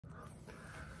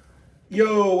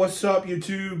Yo, what's up,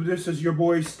 YouTube? This is your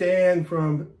boy Stan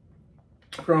from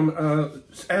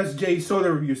SJ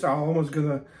Soda Reviews. I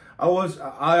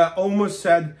almost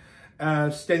said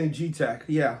Stanley G Tech.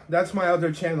 Yeah, that's my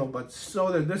other channel, but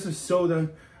this is Soda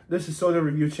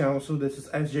Review channel. So this is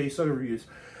SJ Soda Reviews.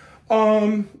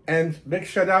 And big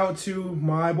shout out to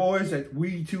my boys at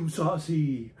We Too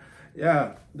Saucy.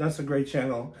 Yeah, that's a great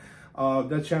channel.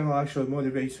 That channel actually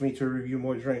motivates me to review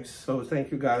more drinks. So thank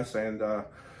you guys, and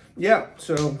yeah,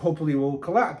 so hopefully we'll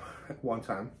collab at one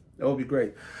time. That would be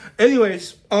great.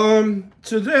 Anyways,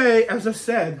 today, as I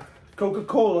said,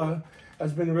 Coca-Cola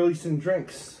has been releasing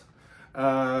drinks.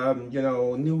 You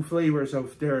know, new flavors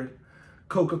of their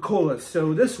Coca-Cola.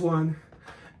 So this one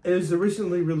is the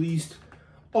recently released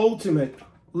Ultimate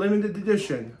Limited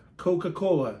Edition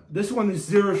Coca-Cola. This one is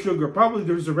 0 sugar. Probably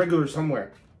there's a regular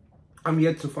somewhere. I'm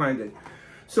yet to find it.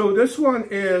 So this one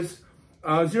is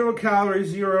 0 calories,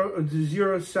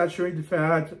 zero saturated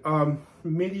fat,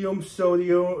 medium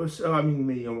sodium,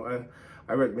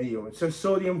 I read medium. It says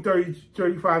sodium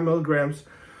 35 milligrams,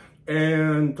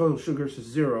 and total sugars is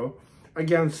 0.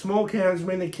 Again, small cans,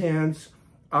 mini cans,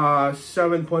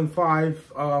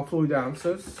 7.5 fluid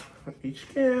ounces each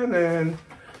can, and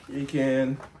you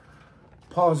can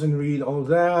pause and read all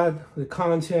that, the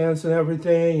contents and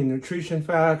everything, and nutrition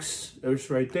facts.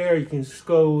 It's right there. You can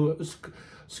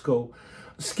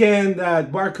scan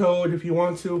that barcode if you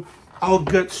want to. I'll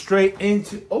get straight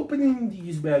into opening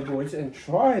these bad boys and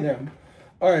try them.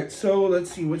 All right, so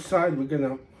let's see which side we're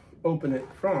gonna open it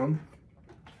from.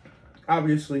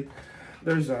 Obviously,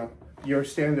 there's your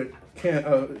standard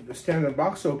the standard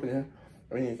box opener.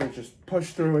 I mean, you can just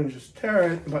push through and just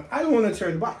tear it, but I don't want to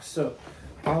tear the box, so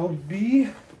I'll be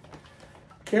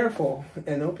careful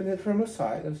and open it from the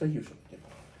side as I usually do.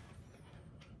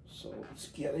 So let's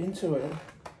get into it.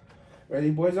 Ready,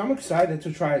 boys? I'm excited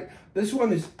to try it. This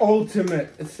one is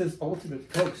ultimate. It says Ultimate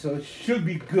Coke, so it should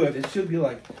be good. It should be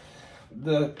like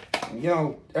the, you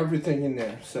know, everything in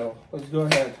there. So let's go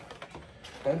ahead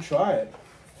and try it.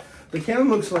 The can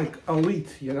looks like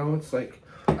Elite, you know, it's like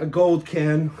a gold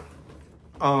can.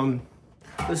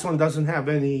 This one doesn't have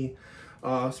any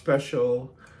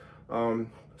special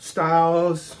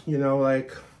styles, you know,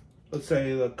 like let's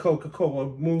say the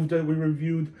Coca-Cola Move that we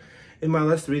reviewed in my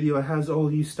last video. It has all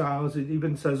these styles. It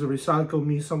even says a Recycle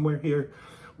Me somewhere here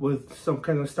with some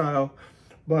kind of style.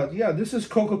 But yeah, this is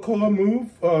Coca-Cola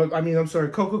Move.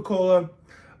 Coca-Cola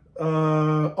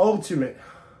Ultimate.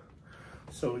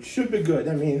 So it should be good.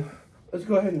 I mean, let's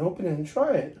go ahead and open it and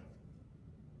try it.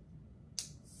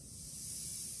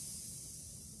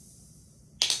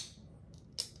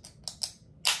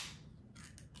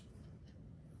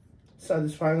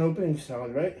 Satisfying opening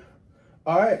sound, right?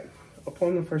 All right,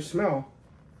 upon the first smell.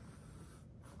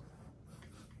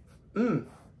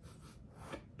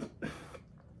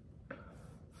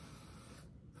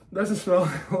 Doesn't smell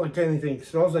like anything. It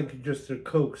smells like just a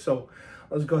Coke. So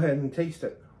let's go ahead and taste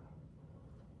it.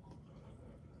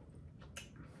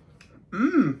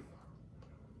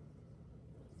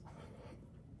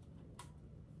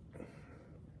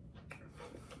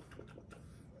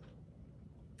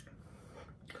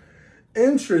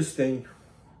 Interesting.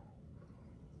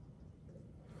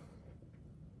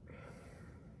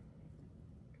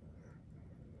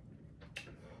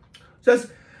 It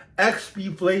says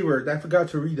XP flavored. I forgot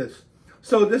to read this.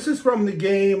 So this is from the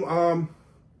game. I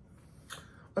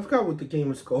forgot what the game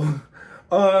is called.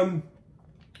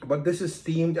 But this is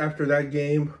themed after that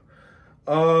game.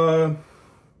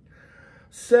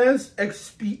 Says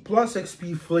XP plus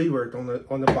XP flavored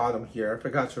on the bottom here. I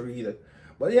forgot to read it.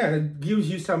 But yeah, it gives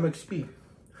you some XP.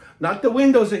 Not the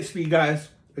Windows XP, guys.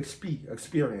 XP,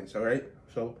 experience, all right?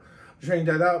 So drink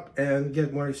that up and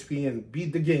get more XP and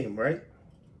beat the game, right?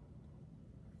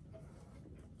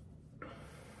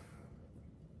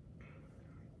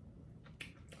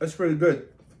 That's pretty good.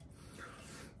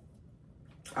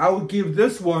 I would give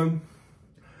this one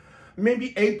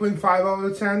maybe 8.5 out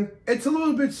of 10. It's a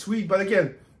little bit sweet, but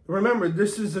again, remember,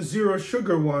 this is a 0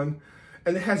 sugar one.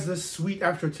 And it has this sweet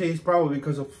aftertaste, probably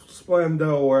because of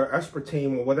Splenda or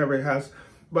aspartame or whatever it has.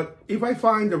 But if I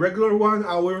find the regular one,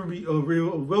 I will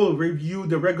review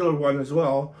the regular one as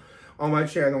well on my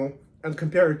channel and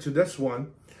compare it to this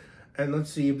one. And let's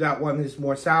see if that one is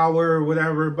more sour or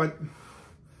whatever. But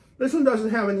this one doesn't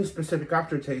have any specific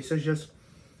aftertaste.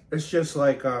 It's just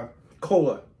like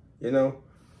cola, you know.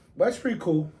 But it's pretty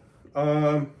cool.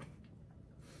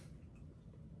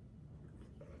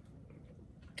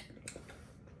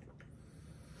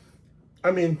 I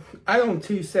mean, I don't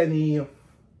taste any,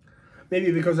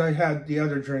 maybe because I had the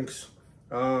other drinks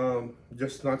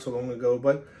just not so long ago.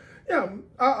 But yeah,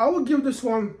 I would give this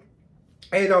one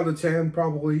 8 out of 10,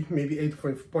 probably, maybe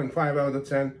 8.5 out of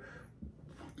 10.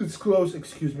 It's close,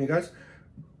 excuse me, guys.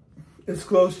 It's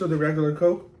close to the regular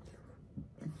Coke.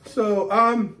 So,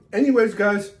 anyways,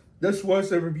 guys, this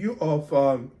was a review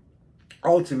of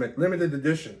Ultimate Limited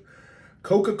Edition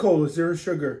Coca-Cola Zero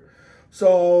Sugar.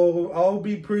 So I'll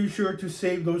be pretty sure to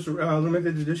save those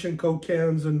limited edition Coke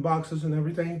cans and boxes and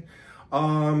everything,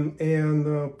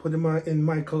 and put them in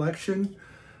my collection,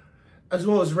 as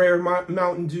well as rare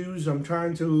Mountain Dews. I'm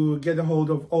trying to get a hold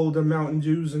of older Mountain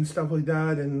Dews and stuff like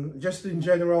that, and just in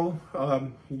general,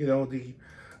 you know, the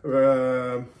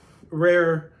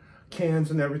rare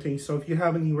cans and everything. So if you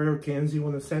have any rare cans you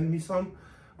want to send me some,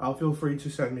 feel free to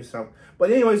send me some. But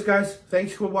anyways, guys,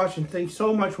 thanks for watching. Thanks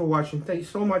so much for watching. Thanks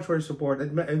so much for your support.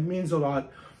 It means a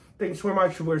lot. Thanks so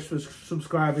much for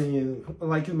subscribing and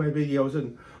liking my videos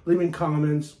and leaving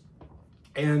comments.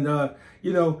 And,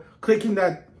 you know, clicking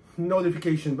that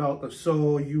notification bell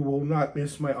so you will not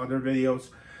miss my other videos.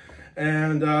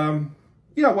 And,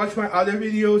 yeah, watch my other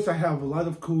videos. I have a lot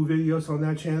of cool videos on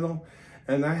that channel.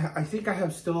 And I think I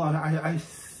have still,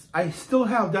 I still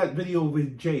have that video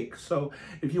with Jake. So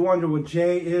if you wonder what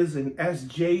J is and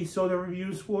SJ Soda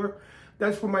Reviews for,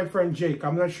 that's for my friend Jake.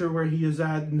 I'm not sure where he is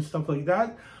at and stuff like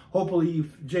that. Hopefully,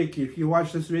 Jake, if you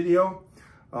watch this video,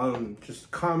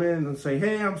 just comment and say,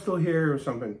 hey, I'm still here or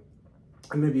something.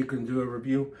 And maybe you can do a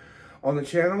review on the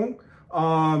channel.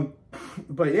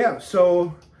 But yeah,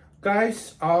 so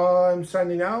guys, I'm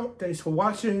signing out. Thanks for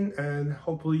watching, and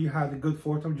hopefully you had a good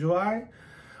 4th of July.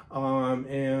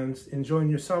 And enjoying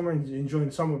your summer, enjoying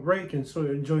summer break, and so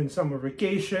enjoying summer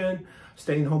vacation,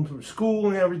 staying home from school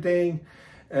and everything.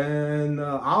 And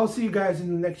I'll see you guys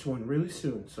in the next one really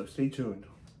soon, so stay tuned.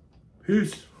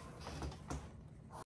 Peace.